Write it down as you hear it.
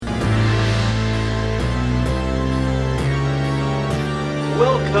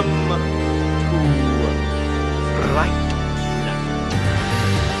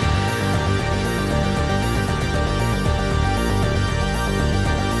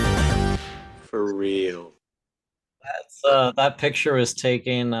that picture was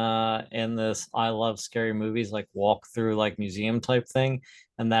taken in this I love scary movies like walk through like museum type thing,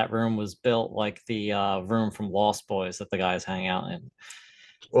 and that room was built like the room from Lost Boys that the guys hang out in.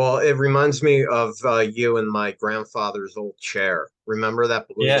 Well, it reminds me of you and my grandfather's old chair. Remember that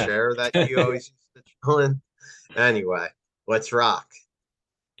blue Yeah. chair that you always used to chill in? Anyway, let's rock.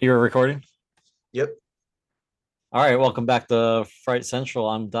 You were recording? Yep. All right, welcome back to Fright Central.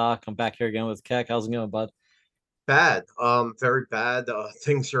 I'm Doc. I'm back here again with Keck. How's it going, bud? Bad. Very bad.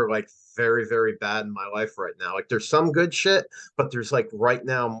 Things are like very, very bad in my life right now. Like there's some good shit, but there's like right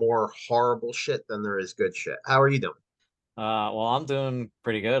now more horrible shit than there is good shit. How are you doing? Well, I'm doing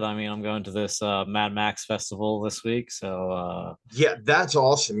pretty good. I mean, I'm going to this Mad Max festival this week, so Yeah, that's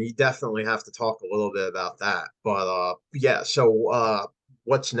awesome. You definitely have to talk a little bit about that. But yeah, so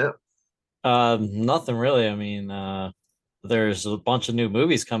what's new? nothing really. I mean, there's a bunch of new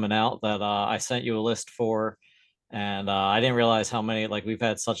movies coming out that I sent you a list for, and I didn't realize how many. Like we've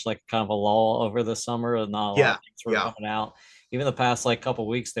had such like kind of a lull over the summer, and not a lot Yeah, of things were yeah. coming out. Even the past like couple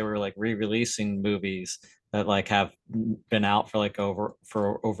weeks, they were like re-releasing movies that like have been out for like over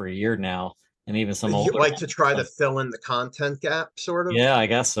a year now, and even some You older like to ones. try to Like fill in the content gap, sort of? yeah, I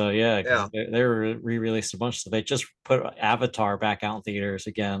guess so. Yeah, Yeah. because they were re-released a bunch. So they just put Avatar back out in theaters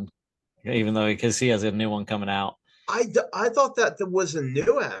again, even though because he has a new one coming out. I thought that there was a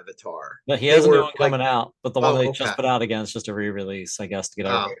new Avatar. But he They has a new were one like, coming out, but the one they oh, just okay. put out again is just a re-release, I guess, to get Oh.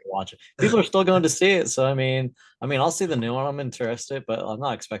 everybody to watch it. People are still going to see it, so I mean, I'll see the new one. I'm interested, but I'm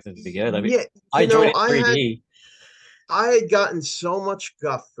not expecting it to be good. I mean, Yeah, I you enjoyed know, it in 3D. I had gotten so much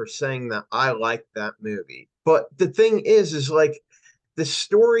guff for saying that I liked that movie. But the thing is like the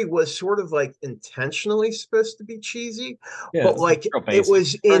story was sort of like intentionally supposed to be cheesy, Yeah, but it's like real it basic.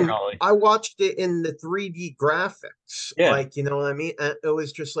 was Fern in Gully. I watched it in the 3D graphics. Yeah, Like, you know what I mean? And it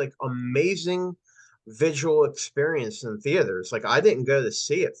was just like amazing visual experience in theaters. Like I didn't go to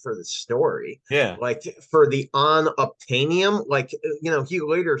see it for the story. yeah, Like for the unobtainium, like he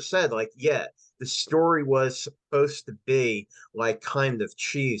later said, like, yeah, the story was supposed to be like kind of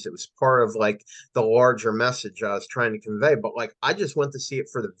cheese. It was part of like the larger message I was trying to convey. But like I just went to see it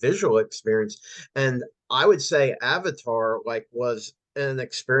for the visual experience. And I would say Avatar like was an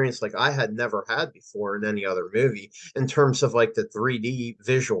experience like I had never had before in any other movie in terms of like the 3D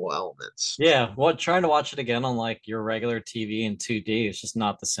visual elements. yeah. What trying to watch it again on like your regular TV in 2D is just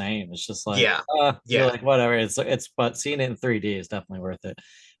not the same. It's just like Yeah. you're Yeah. like whatever. It's but seeing it in 3D is definitely worth it.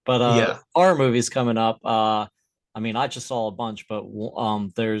 But Yeah. horror movies coming up. I mean, I just saw a bunch, but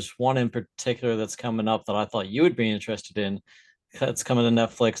there's one in particular that's coming up that I thought you would be interested in. It's coming to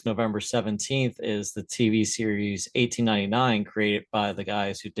Netflix November 17th. Is the TV series 1899 created by the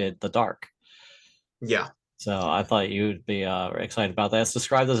guys who did The Dark. Yeah. So I thought you'd be excited about that. It's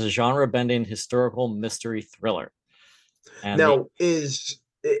described as a genre-bending historical mystery thriller, and the Now is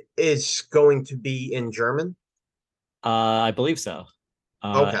going to be in German? I believe so.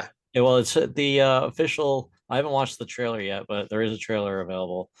 Uh, Okay. well, it's the official. I haven't watched the trailer yet, but there is a trailer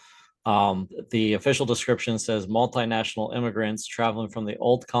available. The official description says multinational immigrants traveling from the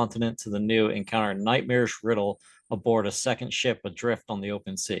old continent to the new encounter a nightmarish riddle aboard a second ship adrift on the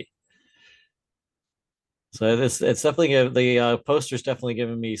open sea. So it's definitely the poster's definitely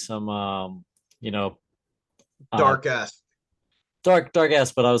giving me some you know uh Dark ass. dark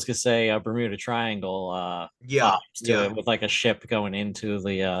ass, but I was gonna say Bermuda Triangle Yeah. vibes to Yeah. it with like a ship going into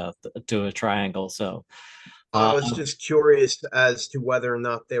the to a triangle. So I uh was just curious as to whether or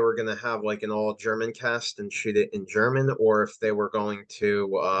not they were going to have like an all German cast and shoot it in German, or if they were going to,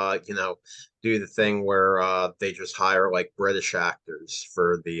 do the thing where they just hire like British actors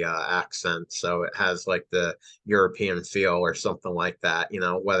for the accent, so it has like the European feel or something like that.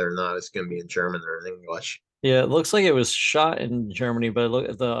 Whether or not it's going to be in German or in English. yeah, it looks like it was shot in Germany, but look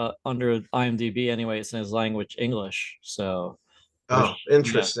at the under IMDb anyway, it says language English. So it was Oh, yeah,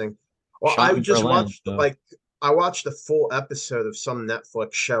 interesting. Well, shot in Berlin. So I watched a full episode of some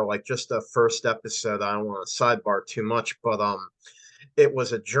Netflix show, like just the first episode. I don't want to sidebar too much, but it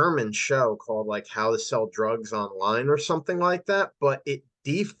was a German show called like How to Sell Drugs Online or something like that, but it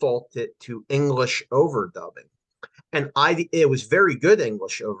defaulted to English overdubbing. And it was very good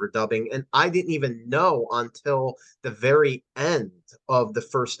English overdubbing, and I didn't even know until the very end of the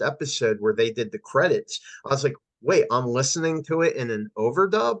first episode where they did the credits. I was like, wait, I'm listening to it in an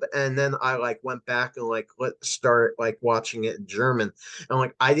overdub, and then I like went back and like let start like watching it in German, and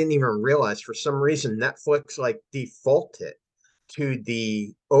like I didn't even realize for some reason Netflix like defaulted to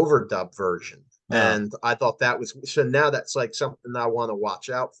the overdub version. uh, And I thought that was so now that's like something I want to watch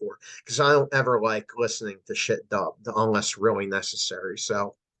out for because I don't ever like listening to shit dubbed unless really necessary.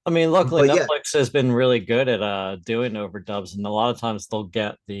 So I mean, luckily But yeah, Netflix has been really good at doing overdubs, and a lot of times they'll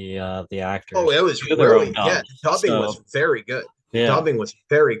get the oh, actors it was to do their own really, yeah, dubs. dubbing was So very good. The yeah. dubbing was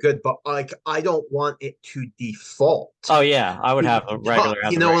very good, but like I don't want it to default Oh yeah, I would to have the a dub. regular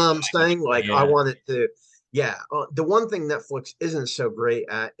have You the know what regular I'm language. saying? But Like I yeah. want it to, yeah. The one thing Netflix isn't so great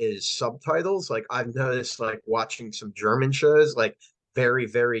at is subtitles. Like I've noticed, like watching some German shows, like very,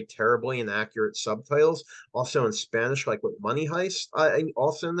 very terribly inaccurate subtitles. Also in Spanish, like with Money Heist, I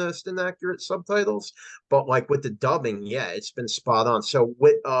also noticed inaccurate subtitles. But like with the dubbing, yeah, it's been spot on. So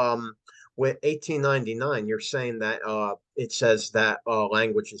with 1899, you're saying that it says that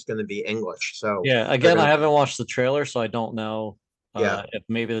language is going to be English. So Yeah, they're again, I going to, haven't watched the trailer, so I don't know yeah, if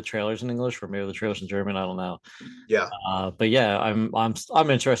maybe the trailer's in English or maybe the trailer's in German. I don't know. yeah. But yeah, I'm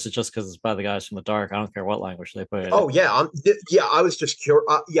interested just because it's by the guys from the dark. I don't care what language they put it Oh yeah, yeah. I was just curious.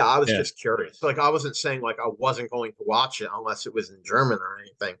 Yeah, I was in. just curious. Like I wasn't saying like I wasn't going to watch it unless it was in German or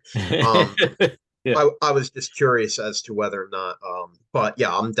anything. Um, Yeah. Yeah. I was just curious as to whether or not. But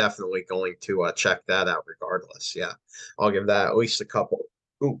yeah, I'm definitely going to check that out regardless. Yeah, I'll give that at least a couple.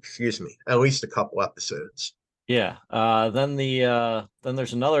 Ooh, excuse me, at least a couple episodes. Yeah. Then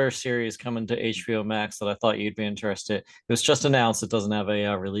there's another series coming to HBO Max that I thought you'd be interested. It was just announced. It doesn't have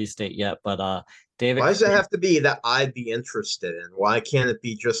a release date yet, but David Why does it Cron- have to be that I'd be interested in? Why can't it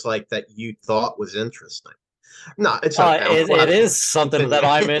be just like that you thought was interesting? No, it's okay. it Whatever. is something Continue. that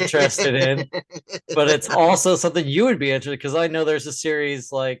I'm interested in, but it's also something you would be interested because I know there's a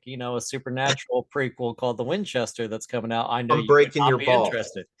series like, a supernatural prequel called The Winchester that's coming out. I know I'm you would breaking not your be balls.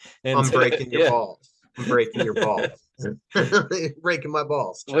 interested. And I'm breaking your yeah. balls. I'm breaking your balls. Breaking my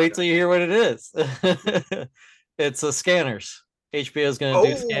balls, Wait Chugga. till you hear what it is. It's a Scanners. HBO is going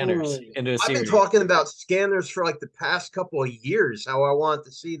to do Scanners Oh, into a I've been series. talking about Scanners for like the past couple of years. How I want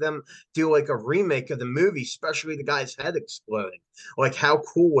to see them do like a remake of the movie, especially the guy's head exploding. Like, how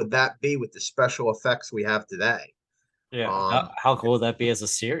cool would that be with the special effects we have today? Yeah, Um, how cool would that be as a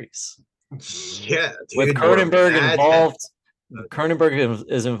series? yeah, With dude, we're Cronenberg mad head. involved,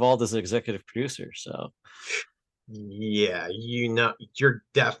 Cronenberg is involved as executive producer. So Yeah, you're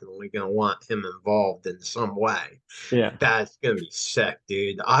definitely gonna want him involved in some way. yeah, That's gonna be sick,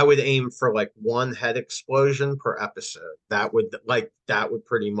 dude. I would aim for like one head explosion per episode. That would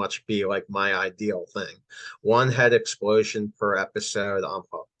pretty much be like my ideal thing. One head explosion per episode. I'm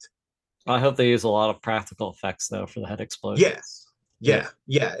hooked. I hope they use a lot of practical effects though for the head Yeah, explosions. Yeah,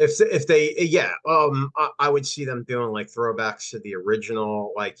 yeah. If they yeah, I would see them doing like throwbacks to the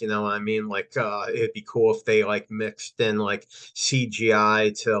original, like you know what I mean. Like it'd be cool if they like mixed in like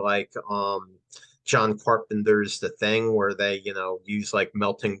CGI to like John Carpenter's The Thing, where they use like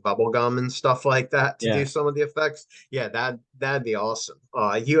melting bubble gum and stuff like that to do yeah, some of the effects. Yeah, that'd be awesome.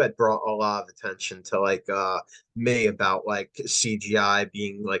 You had brought a lot of attention to like me about like CGI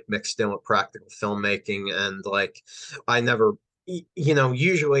being like mixed in with practical filmmaking, and like I never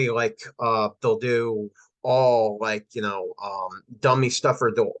usually like they'll do all like dummy stuff,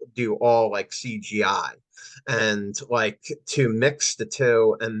 or they'll do all like CGI, and like to mix the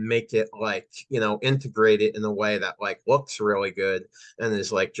two and make it like integrate it in a way that like looks really good and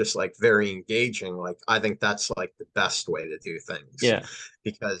is like just like very engaging. Like I think that's like the best way to do things, yeah,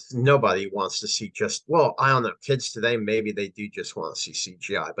 because nobody wants to see just, well, I don't know, kids today maybe they do just want to see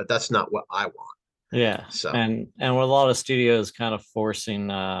CGI, but that's not what I want. yeah. So And with a lot of studios kind of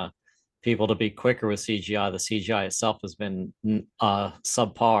forcing people to be quicker with CGI, the CGI itself has been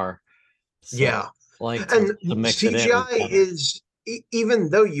subpar. So yeah. like And to mix it in is CGI better. is, even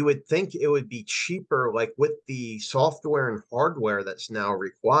though you would think it would be cheaper, like with the software and hardware that's now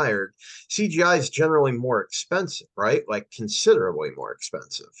required, CGI is generally more expensive, right? Like considerably more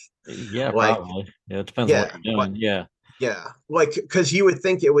expensive. Yeah, Like, probably. Yeah, it depends on what yeah, you're like doing. Yeah. yeah, like because you would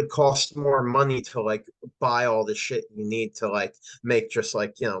think it would cost more money to like buy all the shit you need to like make just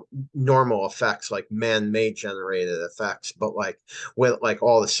like normal effects, like man-made generated effects, but like with like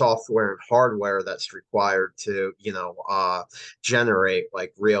all the software and hardware that's required to generate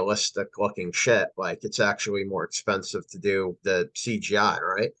like realistic looking shit, like it's actually more expensive to do the CGI,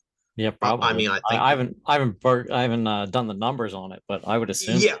 right? Yeah, I probably. mean, I I, think I haven't I haven't done the numbers on it, but I would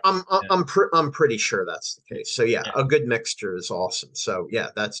assume yeah, so. Yeah. I'm pretty sure that's the case. So yeah, Yeah. a good mixture is awesome. So yeah,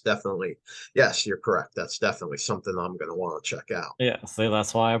 that's definitely, yes, you're correct. That's definitely something I'm going to want to check out. Yeah. So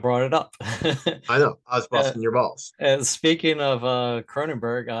that's why I brought it up. I know, I was uh, busting your balls. and speaking of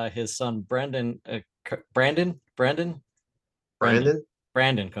Cronenberg, his son Brendan, Brandon, Brendan,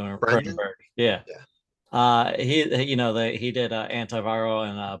 Cronenberg. Yeah. yeah. He did Antiviral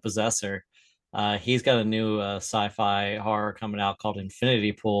and Possessor. He's got a new sci-fi horror coming out called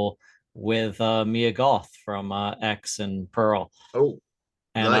Infinity Pool with Mia Goth from X and Pearl. Oh,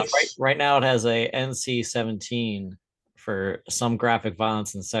 And right Nice. right now it has a NC-17 for some graphic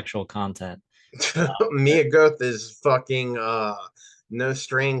violence and sexual content. Mia Goth is fucking no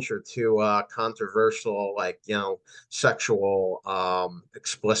stranger to controversial, like, sexual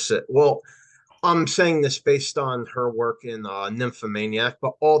explicit. Well, I'm saying this based on her work in Nymphomaniac,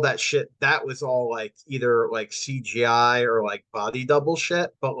 but all that shit, that was all like either like CGI or like body double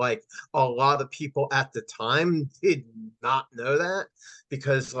shit. But like a lot of people at the time did not know that,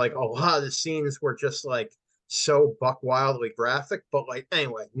 because like a lot of the scenes were just like so buck wildly graphic. But like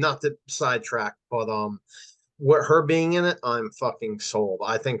anyway, not to sidetrack, but what her being in it, I'm fucking sold.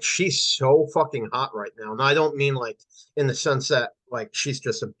 I think she's so fucking hot right now. And I don't mean like in the sense that like she's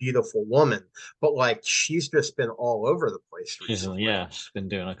just a beautiful woman, but like she's just been all over the place recently. She's been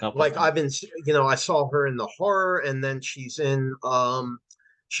doing a couple Like things. I've been, I saw her in the horror, and then she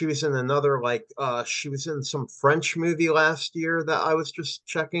was in another, like she was in some French movie last year that I was just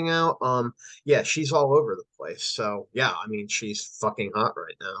checking out. Yeah, she's all over the place. So yeah, I mean she's fucking hot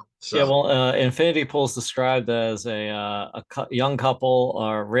right now. Yeah, So well, Infinity Pool is described as young couple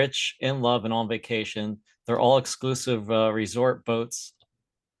are rich, in love, and on vacation. They're all exclusive resort boats.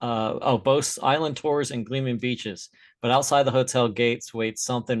 Boasts island tours and gleaming beaches. But outside the hotel gates waits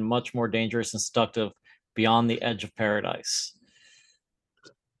something much more dangerous and seductive beyond the edge of paradise.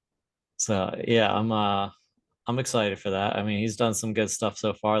 So yeah, I'm excited for that. I mean, he's done some good stuff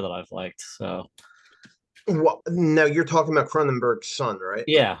so far that I've liked. So what, no, you're talking about Cronenberg's son, right?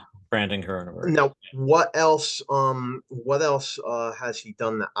 yeah, Brandon Cronenberg. Now, what else has he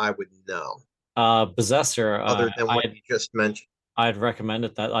done that I would know Possessor. other than what you just mentioned? I'd recommend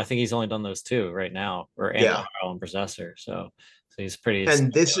it. That I think he's only done those two right now, or Yeah. Antiviral and Possessor. So he's pretty.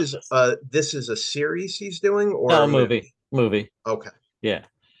 And this is a series he's doing, or No, a movie? movie. Okay. Yeah,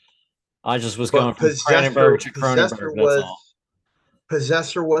 I just was going But from Cronenberg to Cronenberg. That's all.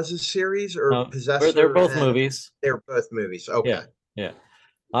 Possessor was a series, or No, they're Possessor both and movies. they're both movies. Yeah, Okay. yeah.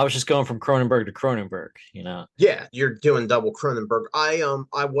 I was just going from Cronenberg to Cronenberg. Yeah, you're doing double Cronenberg.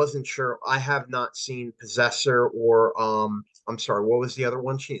 I wasn't sure. I have not seen Possessor, or I'm sorry, what was the other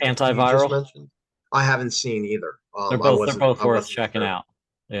one you just Antiviral. mentioned? I haven't seen either. They're both I worth wasn't checking sure. out.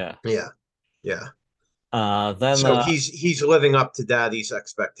 Yeah. Yeah, yeah. Then So he's living up to Daddy's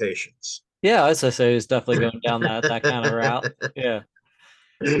expectations. yeah, as I say, he's definitely going down that kind of route. Yeah.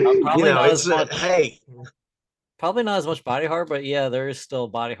 Probably not as It's much. hey, Probably not as much body horror, but yeah, there is still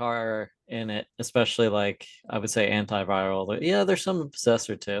body horror in it, especially like I would say antiviral. Yeah, there's some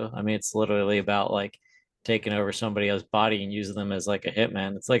possessor too. I mean, it's literally about like taking over somebody else's body and using them as like a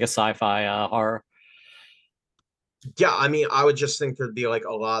hitman. It's like a sci-fi horror. yeah, I mean, I would just think there'd be like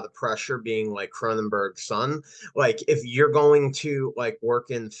a lot of pressure being like Cronenberg's son. Like, if you're going to like work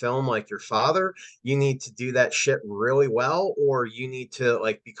in film like your father, you need to do that shit really well, or you need to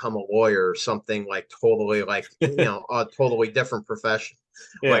like become a lawyer or something, like totally, like, a totally different profession.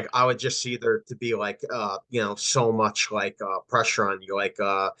 Yeah, Like, I would just see there to be like so much like pressure on you, like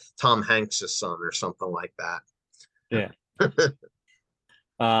Tom Hanks's son or something like that. yeah.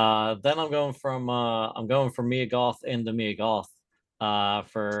 Then I'm going from Mia Goth into Mia Goth Oh,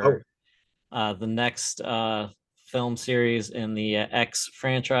 for the next film series in the X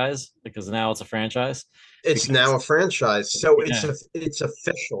franchise because now it's a franchise. it's Because now a franchise, so yeah, it's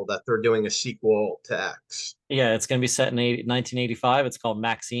official that they're doing a sequel to X. yeah, it's going to be set in 1985. It's called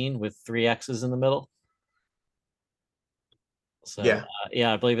Maxine with three X's in the middle. So Yeah,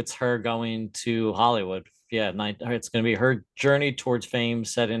 yeah, I believe it's her going to Hollywood. Yeah, it's going to be her journey towards fame,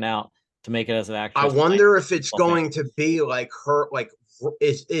 setting out to make it as an I actress. wonder if it's Fame. going to be like her, like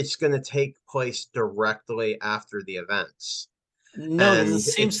it's going to take place directly after the events, No, and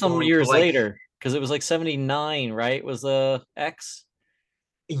this seems it's some going to years like, later because it was like 79, right? Was the X?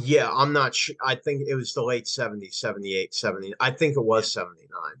 yeah, I'm not sure. I think it was the late 70s, 78, 70. I think it Yeah. was 79.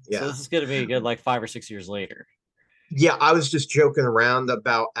 So Yeah. this is going to be a good like 5 or 6 years later. Yeah, I was just joking around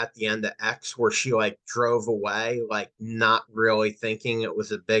about at the end of X, where she like drove away, like not really thinking it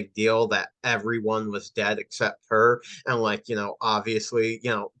was a big deal that everyone was dead except her. And like, obviously,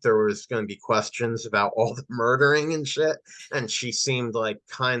 there was going to be questions about all the murdering and shit. And she seemed like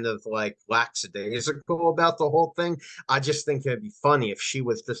kind of like lackadaisical about the whole thing. I just think it'd be funny if she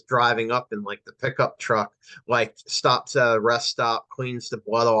was just driving up in like the pickup truck, like stops at a rest stop, cleans the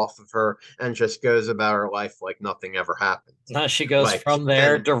blood off of her, and just goes about her life like nothing ever happened. Now she goes Like, from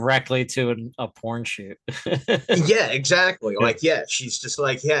there and directly to a porn shoot. yeah, exactly. Yeah. Like, yeah, she's just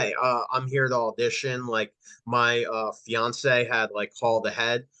like, hey, I'm here to audition. Like, my fiance had like called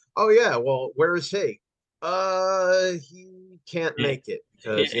ahead. Oh yeah, well, where is he? He can't He, make it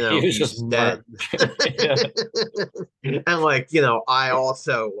because, he was just he's dead. murdered. Yeah. And I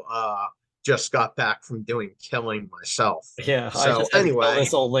also just got back from doing killing myself. Yeah, I So just had to kill anyway,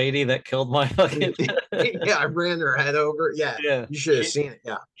 this old lady that killed my fucking. yeah, I ran her head over. Yeah, Yeah, you should have seen it.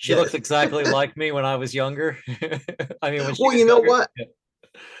 Yeah. she looked exactly like me when I was younger. I mean, when she Well, was you know younger. what? Yeah.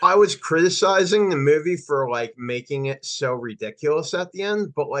 I was criticizing the movie for like making it so ridiculous at the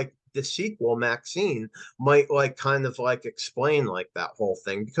end, but like the sequel, Maxine, might like kind of like explain like that whole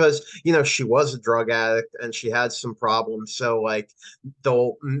thing because she was a drug addict and she had some problems. So like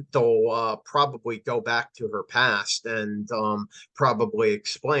they'll they'll probably go back to her past and probably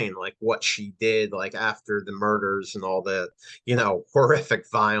explain like what she did like after the murders and all the horrific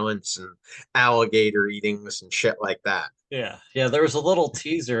violence and alligator eatings and shit like that. Yeah, yeah. There was a little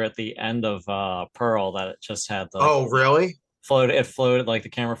teaser at the end of Pearl that it just had like Oh, really? floated. It floated like the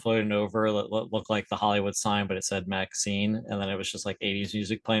camera floated over. It looked like the Hollywood sign, but it said Maxine, and then it was just like '80s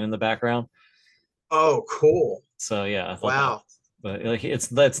music playing in the background. Oh, cool. So yeah, I thought that. Wow. But like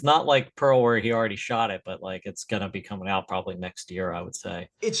it's not like Pearl where he already shot it, but like it's gonna be coming out probably next year, I would say.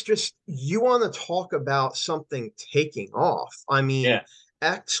 It's just you want to talk about something taking off. I mean, Yeah.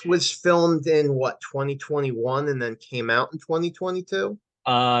 X was filmed in what, 2021 and then came out in 2022?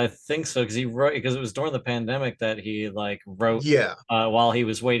 I think so because he wrote because it was during the pandemic that he like wrote Yeah. while he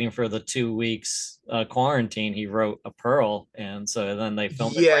was waiting for the 2 weeks quarantine. He wrote a Pearl, and so then they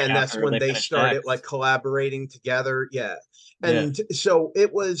filmed it Yeah, right and that's after when they they finished started like X. collaborating together. Yeah. Yeah, And so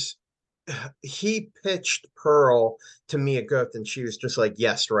it was he pitched Pearl to Mia Goth and she was just like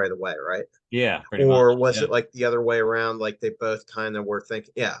yes right away, right? yeah, pretty much. Or was Yeah, it like the other way around? Like they both kind of were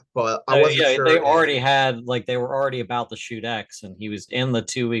thinking, yeah, but I wasn't yeah. They sure if, already had like they were already about to shoot X, and he was in the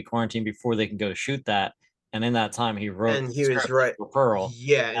 2 week quarantine before they can go shoot that. And in that time, he wrote and the he was script right. for Pearl,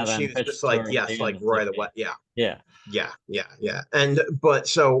 Yeah, and and she then was pitched just to like, her at yes, the end. like It's like, right away. Yeah, yeah, yeah. And but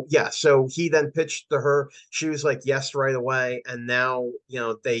so yeah, so he then pitched to her. She was like, yes, right away. And now,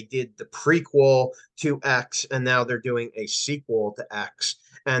 they did the prequel to X, and now they're doing a sequel to X.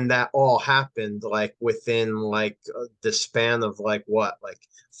 And that all happened like within like the span of like what, like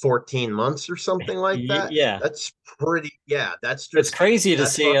 14 months or something like that. yeah. That's pretty, yeah, It's crazy to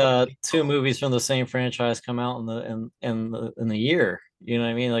that's see fucking two phenomenal. movies from the same franchise come out in the year. You know what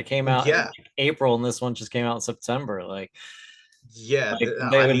I mean? Like came out in Yeah, like, April and this one just came out in September. yeah. Like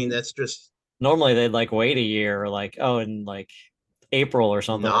they I would mean, that's just normally they'd like wait a year or like oh in like April or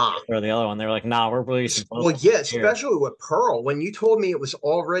something nah. or the other one. They're like, nah, we're releasing both Well, of them yeah, here. especially with Pearl. When you told me it was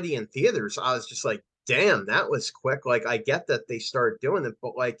already in theaters, I was just like, damn, that was quick. Like I get that they started doing it,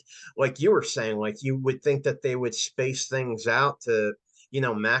 but like you were saying, like you would think that they would space things out to,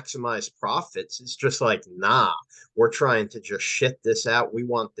 maximize profits. It's just like, nah, we're trying to just shit this out. We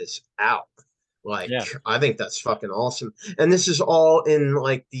want this out. Like, Yeah. I think that's fucking awesome. And this is all in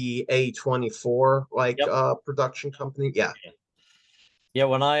like the A24 like Yep. production company. Yeah. Yeah.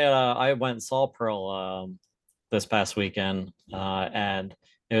 When I went and saw Pearl this past weekend and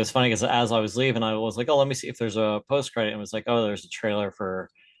it was funny because as I was leaving, I was like, oh, let me see if there's a post credit. And it was like, oh, there's a trailer for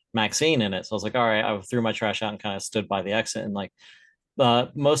Maxine in it. So I was like, all right, I threw my trash out and kind of stood by the exit. And like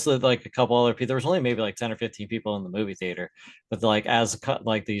most of like a couple other people, there was only maybe like 10 or 15 people in the movie theater. But like as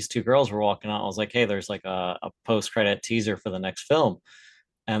like these two girls were walking out, I was like, hey, there's like a post credit teaser for the next film.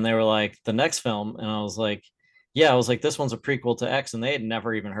 And they were like, the next film. And I was like, yeah, I was like, this one's a prequel to X, and they had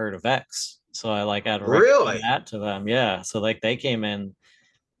never even heard of X. So I like had recommend Really? that to them. Yeah. So like they came in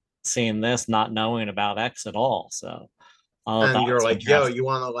seeing this, not knowing about X at all. So I thought that And you're was like, yo, interesting. you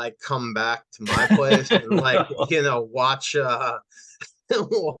want to like come back to my place and like, No. watch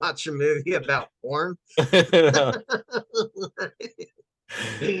watch a movie about porn? Which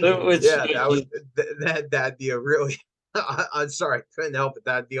Yeah, that would that'd be a really I'm sorry, I couldn't help it.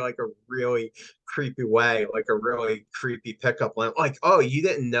 That'd be like a really creepy way, like a really creepy pickup line. Like, oh, you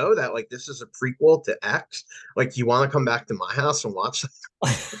didn't know that? Like, this is a prequel to X. Like, you want to come back to my house and watch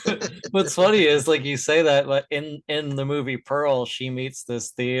what's funny is like you say that, but in the movie Pearl, she meets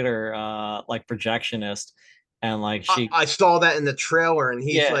this theater like projectionist, and like she I saw that in the trailer, and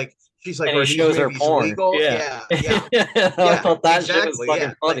yeah, she's like, and he are these shows her movies porn. legal? Yeah. Yeah, yeah, I yeah, thought that shit was exactly. Yeah, fucking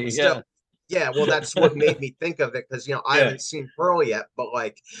like funny. so. Yeah. Yeah, well, that's what made me think of it because I Yeah. haven't seen Pearl yet, but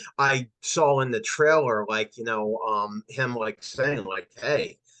like I saw in the trailer, like him like saying like,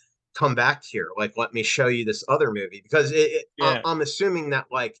 "Hey, come back here, like let me show you this other movie," because Yeah. I'm assuming that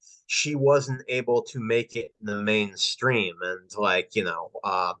like she wasn't able to make it in the mainstream, and like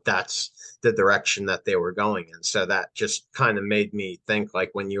that's the direction that they were going in. So that just kind of made me think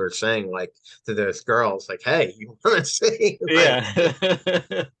like when you were saying like to those girls like, hey, you want to see like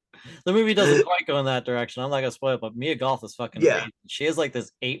Yeah. The movie doesn't quite go in that direction. I'm not gonna spoil it, but Mia Goth is fucking Yeah. amazing. She has like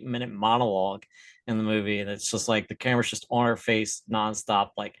this 8 minute monologue in the movie, and it's just like the camera's just on her face nonstop,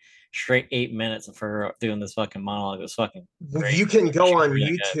 like straight 8 minutes of her doing this fucking monologue. It was fucking great. You can go She's on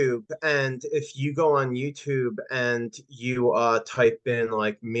really good. YouTube, and if you go on YouTube and you type in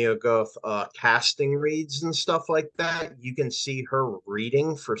like Mia Goth casting reads and stuff like that, you can see her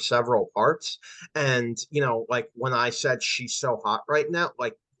reading for several parts. And like when I said she's so hot right now,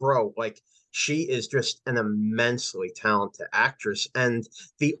 like bro, like she is just an immensely talented actress. And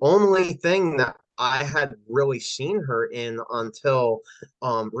the only thing that I had really seen her in until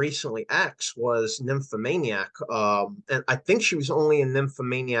recently X was Nymphomaniac. And I think she was only in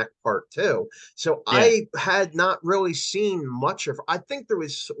Nymphomaniac Part 2. So Yeah. I had not really seen much of her. I think there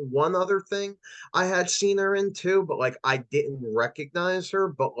was one other thing I had seen her in too, but like I didn't recognize her.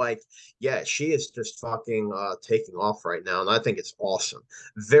 But like, yeah, she is just fucking taking off right now. And I think it's awesome.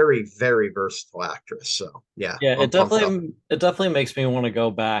 Very, very versatile actress. So yeah, Yeah, I'm pumped up. it definitely makes me want to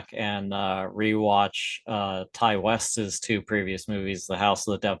go back and rewatch Ty West's two previous movies, The House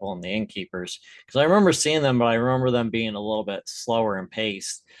of the Devil and The Innkeepers, because I remember seeing them, but I remember them being a little bit slower in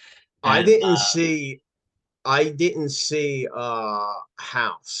pace. I And didn't see I didn't see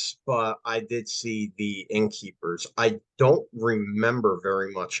House, but I did see The Innkeepers. I don't remember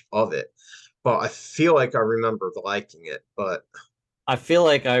very much of it, but I feel like I remember liking it. But I feel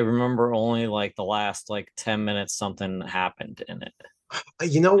like I remember only like the last like 10 minutes something happened in it.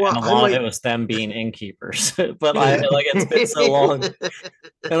 you know And what? a I lot of it might was them being innkeepers. But I like it's been so long.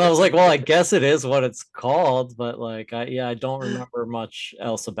 And I was like, well, I guess it is what it's called, but like I don't remember much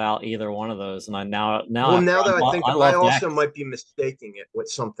else about either one of those. And I now Well, after now that I think I I love also Next. might be mistaking it with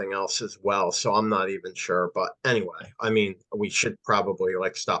something else as well, so I'm not even sure. But anyway, I mean, we should probably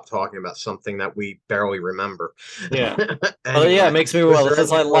like stop talking about something that we barely remember. Yeah. But yeah, it Anyway, makes me was well there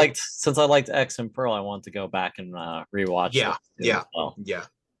any more? since I liked X and Pearl, I want to go back and rewatch Yeah, those two yeah, as well. yeah,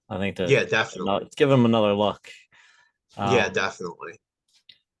 I think to yeah, definitely. give them another look. Yeah, Um, definitely.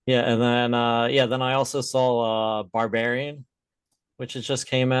 yeah, and then then I also saw Barbarian, which has just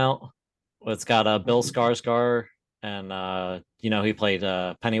came out. It's got Bill Skarsgård, and he played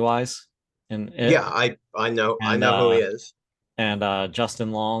Pennywise in it, Yeah, I and know who he is.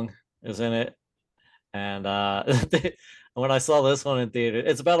 Justin Long is in it. And when I saw this one in theater,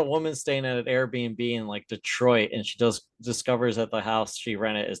 it's about a woman staying at an Airbnb in like Detroit, and she just discovers that the house she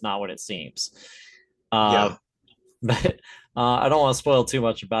rented is not what it seems. Uh, Yeah, but I don't want to spoil too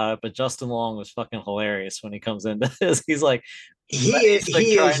much about it. But Justin Long was fucking hilarious when he comes into this. He's like he is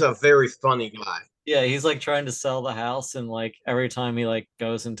trying, a very funny guy. yeah, he's like trying to sell the house, and like every time he like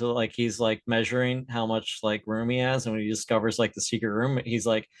goes into like he's like measuring how much like room he has, and when he discovers like the secret room, he's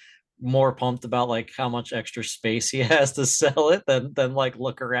like more pumped about like how much extra space he has to sell it than like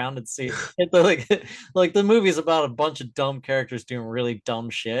look around and see it. Like the movie's about a bunch of dumb characters doing really dumb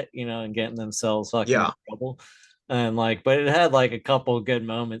shit, and getting themselves fucking in Yeah, trouble. And like, but it had like a couple of good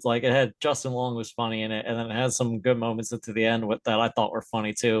moments. Like it had Justin Long was funny in it, and then it had some good moments at the end with that I thought were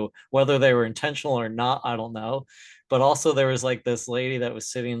funny too. Whether they were intentional or not, I don't know. But also there was like this lady that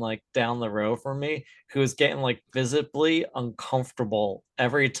was sitting like down the row from me who was getting like visibly uncomfortable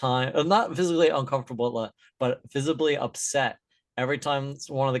every time. Not visibly uncomfortable, but visibly upset every time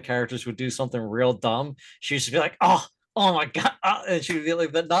one of the characters would do something real dumb. She used to be like, oh my god, and she would be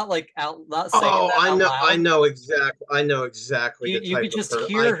like, but not like out, not saying oh, that out loud. I know exactly the You type could of just person. I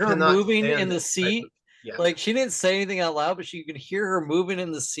hear her cannot moving stand in the that type of. seat. Yeah, Like she didn't say anything out loud, but you could hear her moving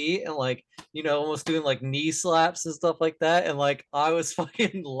in the seat and like, almost doing like knee slaps and stuff like that. And like I was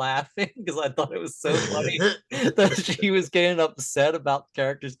fucking laughing because I thought it was so funny that she was getting upset about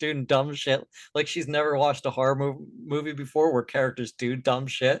characters doing dumb shit. Like she's never watched a movie before where characters do dumb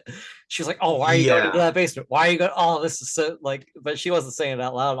shit. She's like, "Oh, why are you going into yeah, that basement? Why are you going? Oh, this is so like." But she wasn't saying it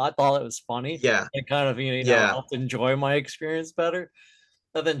out loud. I thought it was funny. yeah, It kind of yeah. helped enjoy my experience better.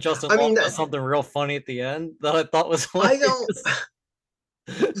 And then Justin I Long mean, does something real funny at the end that I thought was I don't.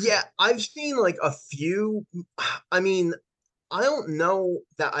 hilarious. Yeah, I've seen like a few. I mean, I don't know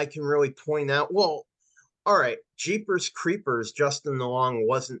that I can really point out. Well, all right, Jeepers Creepers, Justin Long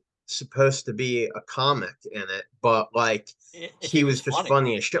wasn't supposed to be a comic in it, but like He he was was just funny.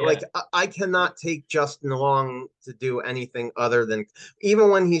 funny as shit. Yeah. Like I cannot take Justin Long to do anything other than even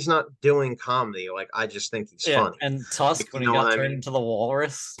when he's not doing comedy, like I just think he's Yeah. funny. And Like, Tusk, you when he know what got I turned mean? into the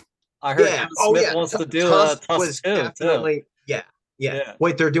walrus, I heard Yeah. Kevin Oh Smith yeah. wants to do a Tusk Tusk was too. definitely yeah. Yeah. Yeah.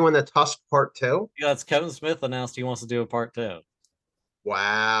 Wait, they're doing the Tusk part two? Yeah, it's Kevin Smith announced he wants to do a part two.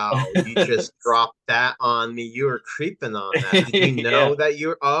 Wow, you just dropped that on me. You were creeping on that. Did you Yeah. know that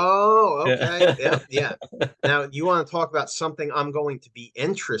you're? Oh, okay. Yeah. Yep, yeah. Now, you want to talk about something I'm going to be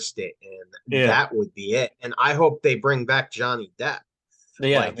interested in? Yeah. That would be it. And I hope they bring back Johnny Depp.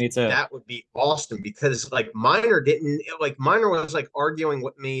 Yeah, Like, me too. that would be awesome because, like, Miner didn't, like, Miner was like arguing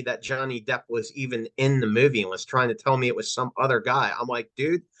with me that Johnny Depp was even in the movie and was trying to tell me it was some other guy. I'm like,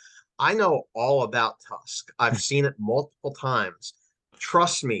 dude, I know all about Tusk. I've seen it multiple times.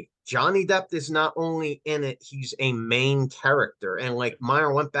 Trust me, Johnny Depp is not only in it, he's a main character. And like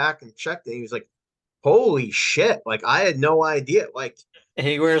Meyer went back and checked and he was like, holy shit. Like I had no idea. Like,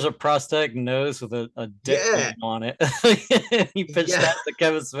 He wears a prosthetic nose with a dick yeah, name on it. He pitched yeah, that to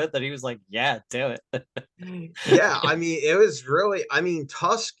Kevin Smith, and he was like, "Yeah, do it." yeah. I mean, it was really, I mean,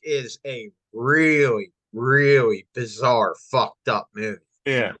 Tusk is a really, really bizarre, fucked up movie.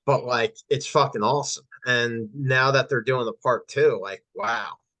 Yeah, But like it's fucking awesome. And now that they're doing the part two, like,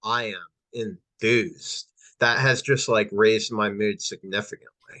 wow, I am enthused. That has just like raised my mood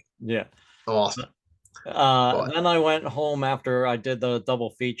significantly. yeah. Awesome. But Then I went home after I did the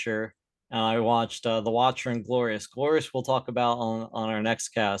double feature, and I watched The Watcher and Glorious. Glorious we'll talk about on our next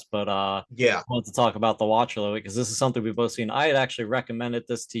cast, but yeah. I want to talk about The Watcher though, because this is something we've both seen. I had actually recommended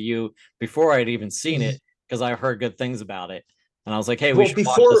this to you before I'd even seen it because I heard good things about it, and I was like, "Hey, we Well, should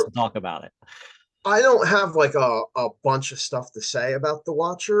watch this before and talk about it." I don't have like a bunch of stuff to say about The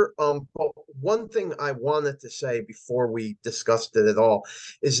Watcher. But one thing I wanted to say before we discussed it at all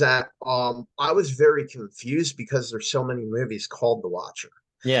is that I was very confused because there's so many movies called The Watcher.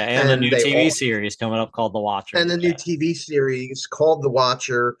 Yeah, and a And new they TV all series coming up called The Watcher. and a new Yeah, TV series called The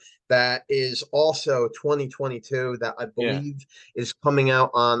Watcher that is also 2022 that I yeah, believe is coming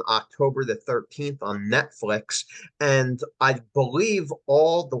out on October the 13th on Netflix. And I believe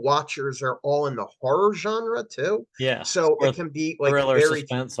all the Watchers are all in the horror genre too. yeah. So Or it can be like thriller, very,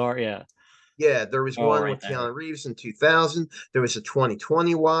 suspense, art. Yeah, yeah, there was all one right with there. Keanu Reeves in 2000. There was a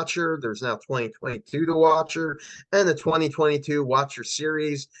 2020 Watcher. There's now 2022 The Watcher and the 2022 Watcher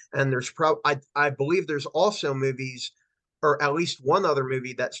series. And there's probably, I believe there's also movies, or at least one other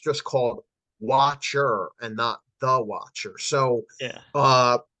movie that's just called Watcher and not The Watcher. So, Yeah,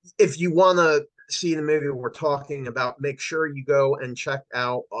 uh, if you want to see the movie we're talking about, make sure you go and check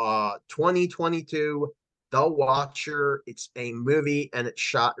out 2022 The Watcher. It's a movie and it's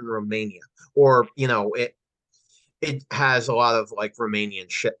shot in Romania, or it has a lot of like Romanian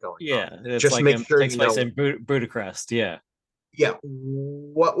shit going on yeah. in it. It's Just like make it sure takes you place know. in Budapest. Yeah. Yeah,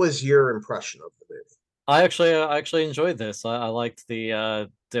 what was your impression of the movie? I actually enjoyed this. I liked the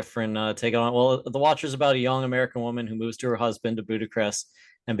different take on it. Well, The Watcher's about a young American woman who moves to her husband to Budapest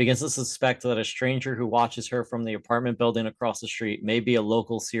and begins to suspect that a stranger who watches her from the apartment building across the street may be a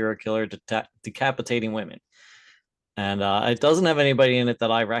local serial killer decapitating women. And it doesn't have anybody in it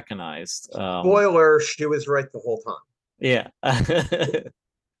that I recognized. Spoiler: she was right the whole time. Yeah.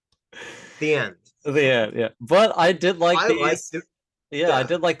 The end. Yeah, yeah. But I did like I liked these. it. Yeah, I Yeah.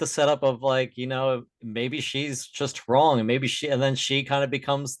 did like the setup of like, maybe she's just wrong and and then she kind of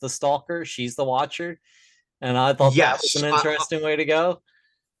becomes the stalker. She's the watcher. And I thought that was Yes, an interesting way to go.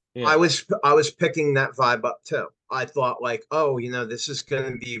 I Yeah. was I was picking that vibe up too. I thought like, oh, this is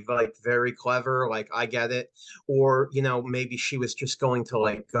going to be like very clever. Like I get it, or maybe she was just going to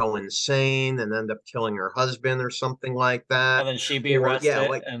like go insane and end up killing her husband or something like And that. then she be Or yeah, arrested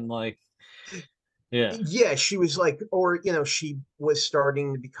like and like, yeah. yeah, she was like, or she was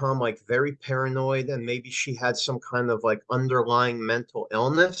starting to become like very paranoid, and maybe she had some kind of like underlying mental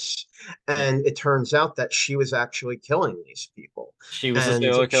illness. Yeah. And it turns out that she was actually killing these people. She was a And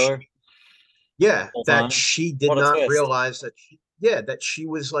serial killer yeah, the whole that time. she did What a not twist. realize that that she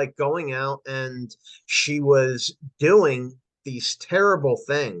was like going out and she was doing these terrible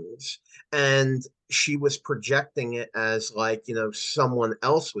things, and she was projecting it as like, someone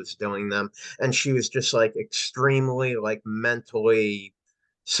else was doing them, and she was just like extremely like mentally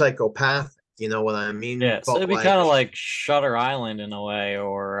psychopathic, you know what I mean? Yeah. So But it'd be like, kind of like Shutter Island in a way,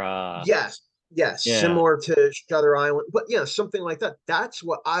 or yes, yes, yeah. similar to Shutter Island, but yeah, something like that. That's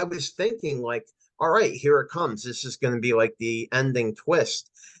what I was thinking. Like, all right, here it comes. This is going to be like the ending twist,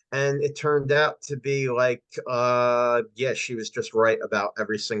 and it turned out to be like, yeah, she was just right about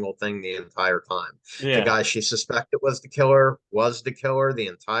every single thing the entire time. The Yeah. guy she suspected was the killer the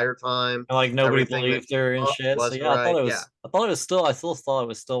entire time. And like nobody Everything that believed her and shit. So was yeah, right. Yeah, I still thought it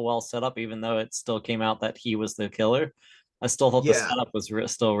was still well set up, even though it still came out that he was the killer. I still thought the yeah, setup was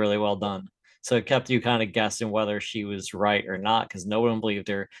still really well done. So it kept you kind of guessing whether she was right or not, because no one believed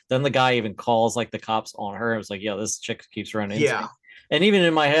her. Then the guy even calls like the cops on her. It was like, yeah, this chick keeps running into yeah. me. And even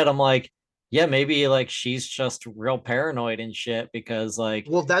in my head, I'm like, Yeah, maybe like she's just real paranoid and shit because like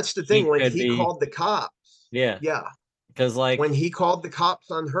Well, that's the thing. he When could he be, called the cops, yeah, yeah, because when like, he called the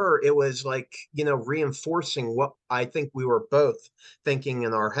cops on her, it was like, reinforcing what I think we were both thinking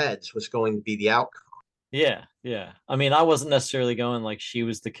in our heads was going to be the outcome. yeah, yeah. I mean, I wasn't necessarily going like she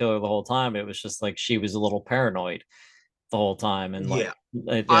was the killer the whole time. It was just like she was a little paranoid the whole time, and like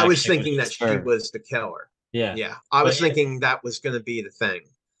Yeah. it I was actually was thinking that just she her. was the killer. Yeah, Yeah. I but was thinking that was going to be the thing,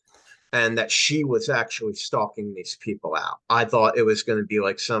 and that she was actually stalking these people out. I thought it was going to be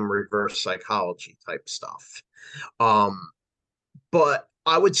like some reverse psychology type stuff. Um, but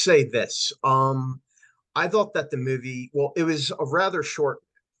I would say this. I thought that the movie, well, it was a rather short.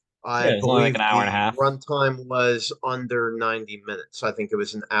 I yeah, it's only like an believe hour and a the half. runtime was under 90 minutes. I think it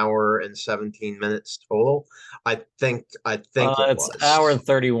was an hour and 17 minutes total. I think it It's hour was. and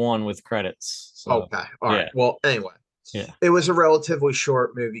 31 with credits. So Okay. All right. yeah, Well, anyway, yeah, it was a relatively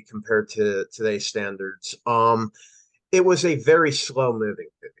short movie compared to today's standards. It was a very slow moving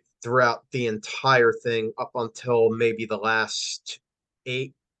movie throughout the entire thing up until maybe the last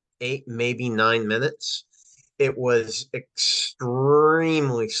eight, maybe 9 minutes. It was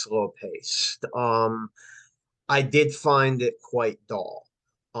extremely slow paced. I did find it quite dull.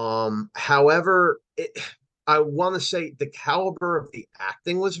 However, I want to say the caliber of the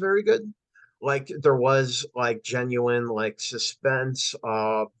acting was very good. Like there was like genuine like suspense.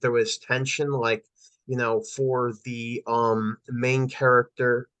 There was tension. Like for the main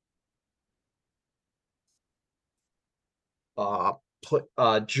character,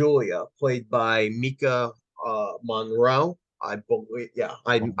 uh, Julia, played by Mika Monroe. I believe, yeah,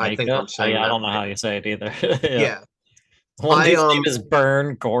 I think Micah. I'm saying I that don't know right. how you say it either. Yeah, Yeah, one I dude's name is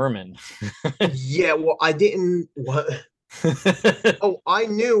Burn Gorman. yeah. Well, I didn't. What? Oh, I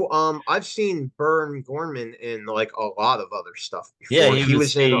knew. I've seen Bern Gorman in like a lot of other stuff Yeah, before. he He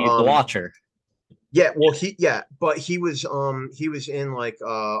was was in the Watcher. yeah, well but he was in like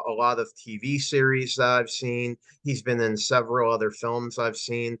a lot of TV series that I've seen. He's been in several other films I've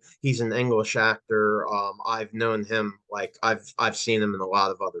seen. He's an English actor. I've known him like I've seen him in a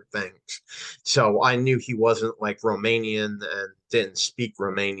lot of other things. So I knew he wasn't like Romanian and didn't speak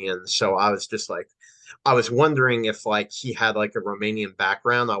Romanian. So I was just like I was wondering if like he had like a Romanian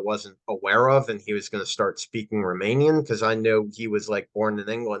background I wasn't aware of and he was going to start speaking Romanian because I know he was like born in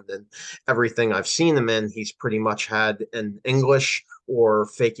England and everything I've seen him in, he's pretty much had an English or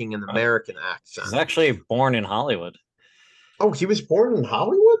faking an American He's accent. actually born in Hollywood. Oh, he was born in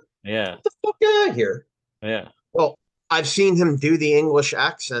Hollywood? Yeah, Get the fuck out of here. yeah, Well, I've seen him do the English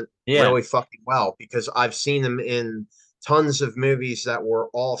accent yeah. really fucking well because I've seen him in tons of movies that were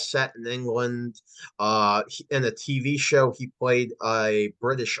all set in England. In a TV show, he played a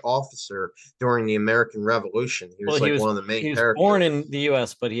British officer during the American Revolution. He Well, was like one of the main he was born characters. in the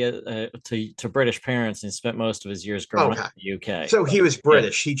U.S., but he had to British parents and spent most of his years growing up Okay. in the U.K. So But he was yeah,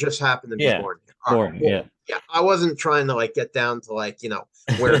 British. He just happened to be yeah, born here. All right. born. Well, Yeah, yeah, I wasn't trying to like get down to like,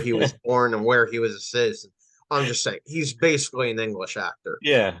 where he was born and where he was a citizen. I'm just saying he's basically an English actor.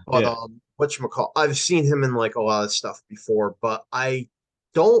 yeah, But yeah, whatchamacallit, I've seen him in like a lot of stuff before, but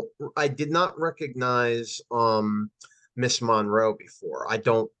don't I did not recognize Miss Monroe before. I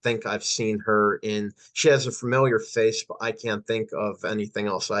don't think I've seen her in she has a familiar face, but I can't think of anything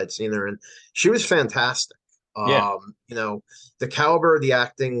else I'd seen her in. She was fantastic. yeah. The caliber of the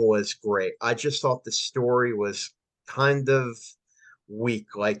acting was great. I just thought the story was kind of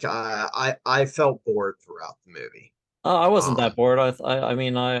weak. Like I felt bored throughout the movie. I wasn't Um, that bored. I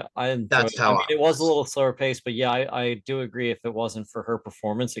mean, I enjoyed that's it. I how mean, I it was a was. little slower paced, but yeah, I do agree. If it wasn't for her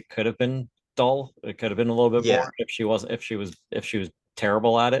performance, it could have been dull. It could have been a little bit Yeah. boring if she was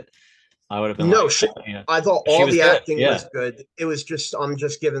terrible at it. I would have been like, No, yeah, I thought she all was the good. acting Yeah, was good. It was just I'm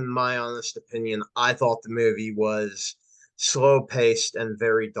just giving my honest opinion. I thought the movie was slow paced and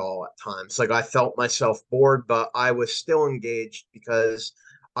very dull at times. Like I felt myself bored, but I was still engaged because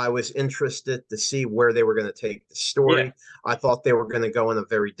I was interested to see where they were going to take the yeah, story. I thought they were going to go in a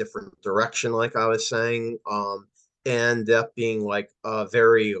very different direction, like I was saying. And up being like a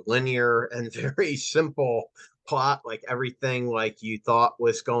very linear and very simple plot, like everything like you thought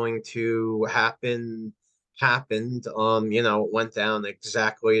was going to happen happened. It went down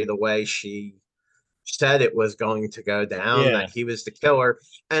exactly the way she said it was going to go down, yeah. that he was the killer.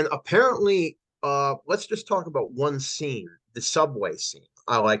 And apparently, let's just talk about one scene, the subway scene.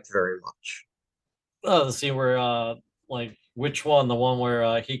 I liked very much. Oh, the scene where like which one? The one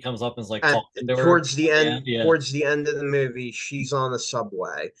where he comes up and is like At talking to her at the end. Yeah. towards the end of the movie, she's on the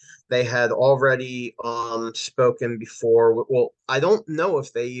subway. They had already spoken before. Well, I don't know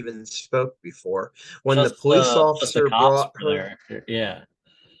if they even spoke before when the police Just the officer cops brought were her. there. Yeah.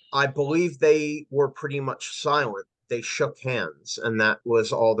 I believe they were pretty much silent. They shook hands, and that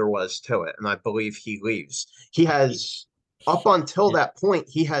was all there was to it. And I believe he leaves. He has, up until Yeah. that point,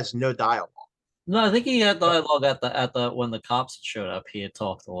 he has no dialogue. No, I think he had But dialogue at the when the cops showed up. He had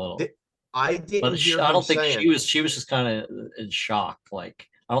talked a little, I didn't but hear I him don't think saying, she was just kind of in shock. Like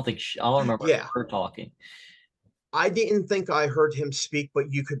I don't remember yeah, her talking. I didn't think I heard him speak,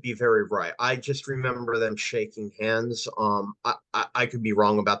 but you could be very right. I just remember them shaking hands. I could be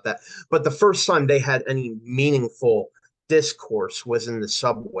wrong about that. But the first time they had any meaningful discourse was in the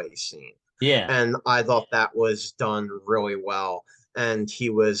subway scene. Yeah, And I thought that was done really well. And he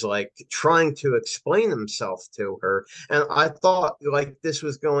was like trying to explain himself to her. And I thought like this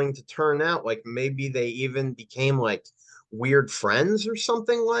was going to turn out like maybe they even became like weird friends or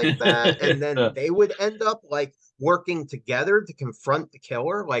something like that. And then they would end up like working together to confront the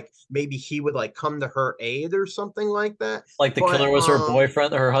killer. Like maybe he would like come to her aid or something like that. like the But killer was her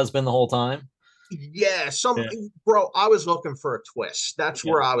boyfriend, her husband the whole time. yeah, some Yeah, bro, I was looking for a twist. That's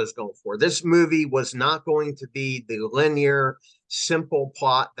yeah, where I was going for. This movie was not going to be the linear, simple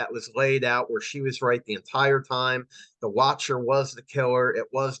plot that was laid out where she was right the entire time. The Watcher was the killer. It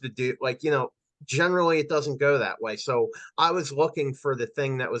was the dude. Like, generally it doesn't go that way. So I was looking for the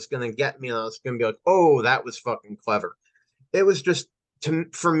thing that was going to get me, and I was going to be like, oh, that was fucking clever. It was just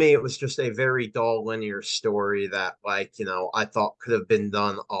for me, it was just a very dull linear story that like, I thought could have been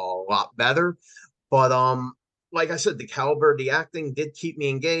done a lot better. But like I said, the caliber, the acting did keep me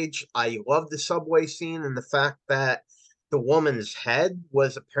engaged. I love the subway scene and the fact that the woman's head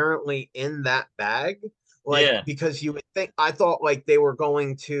was apparently in that bag. Like, yeah, because you would think, I thought like they were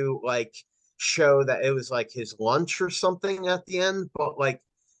going to like show that it was like his lunch or something at the end, but like,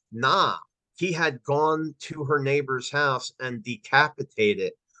 nah, he had gone to her neighbor's house and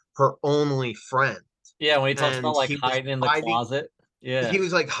decapitated her only friend. yeah. When he talks about And like hiding in the closet, he yeah,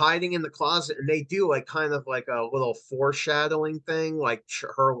 was like hiding in the closet, and they do like kind of like a little foreshadowing thing, like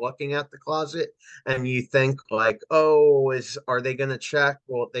her looking at the closet, and you think like, oh, is are they gonna check?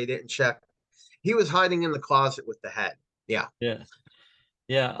 Well, they didn't check. He was hiding in the closet with the head. Yeah. yeah,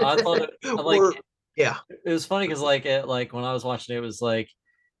 yeah. I thought it Or yeah. it was funny because like when I was watching it, it was like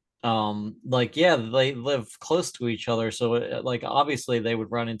yeah, they live close to each other, so like obviously they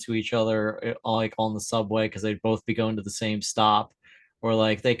would run into each other like on the subway because they'd both be going to the same stop, or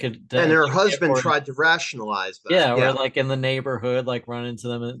like they could And her like, husband or tried to rationalize that. yeah, or Yeah. like in the neighborhood, like run into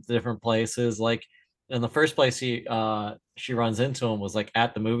them in different places. Like in the first place she runs into him was like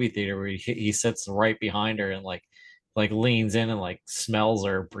at the movie theater where he sits right behind her and like leans in and like smells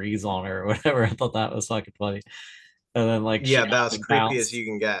her, breathes on her or whatever. I thought that was fucking funny. And then like she Yeah, got about as like creepy as bounced. you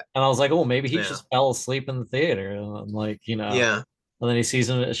can get. And I was like, oh, maybe he Yeah. just fell asleep in the theater. And like, Yeah. and then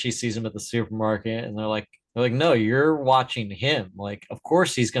she sees him at the supermarket, and they're like, no, you're watching him. Like, of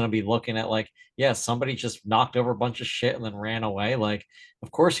course he's gonna be looking at like, yeah, somebody just knocked over a bunch of shit and then ran away. Like,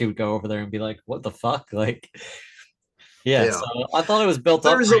 of course he would go over there and be like, what the fuck? Like, yeah. Yeah. So I thought it was built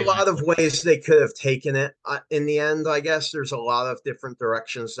up There's a pretty lot of nicely. ways they could have taken it in the end. I guess there's a lot of different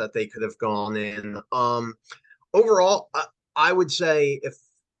directions that they could have gone in. Overall, I would say if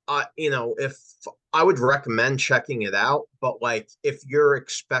I would recommend checking it out, but like if you're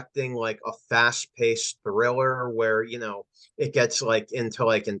expecting like a fast-paced thriller where it gets like into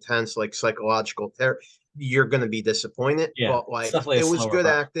like intense like psychological terror, you're going to be disappointed. Yeah, But it's like definitely a it was slower good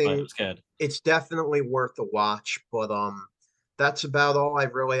burn, but it acting. was good. It's definitely worth a watch. But that's about all I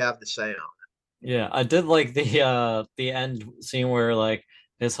really have to say on Yeah, I did like the end scene where like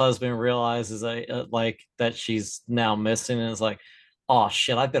his husband realizes like that she's now missing and is like, oh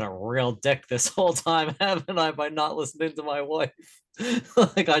shit, I've been a real dick this whole time, haven't I, by not listening to my wife?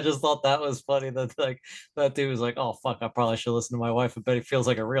 Like I just thought that was funny that like that dude was like, oh fuck, I probably should listen to my wife. I bet he feels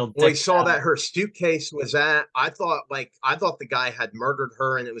like a real Well, he dick saw now. that her suitcase was at. I thought the guy had murdered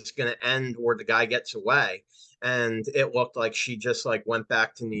her, and it was going to end where the guy gets away, and it looked like she just like went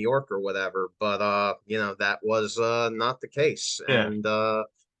back to New York or whatever. But that was not the case, Yeah, and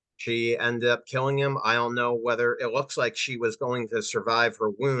she ended up killing him. I don't know whether it looks like she was going to survive her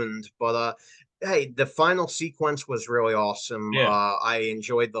wound, but hey, the final sequence was really awesome. yeah, I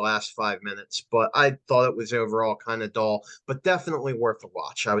enjoyed the last 5 minutes, but I thought it was overall kind of dull, but definitely worth a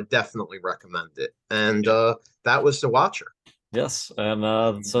watch. I would definitely recommend it. And yeah. that was The Watcher. Yes. And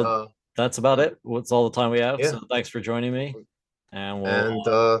And so that's about it. What's all the time we have. yeah, So thanks for joining me. And we'll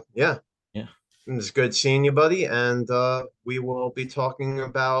and yeah, yeah. it was good seeing you, buddy. And we will be talking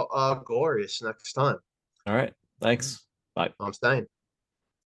about Glorious next time. All right. Thanks. Bye. I'm staying.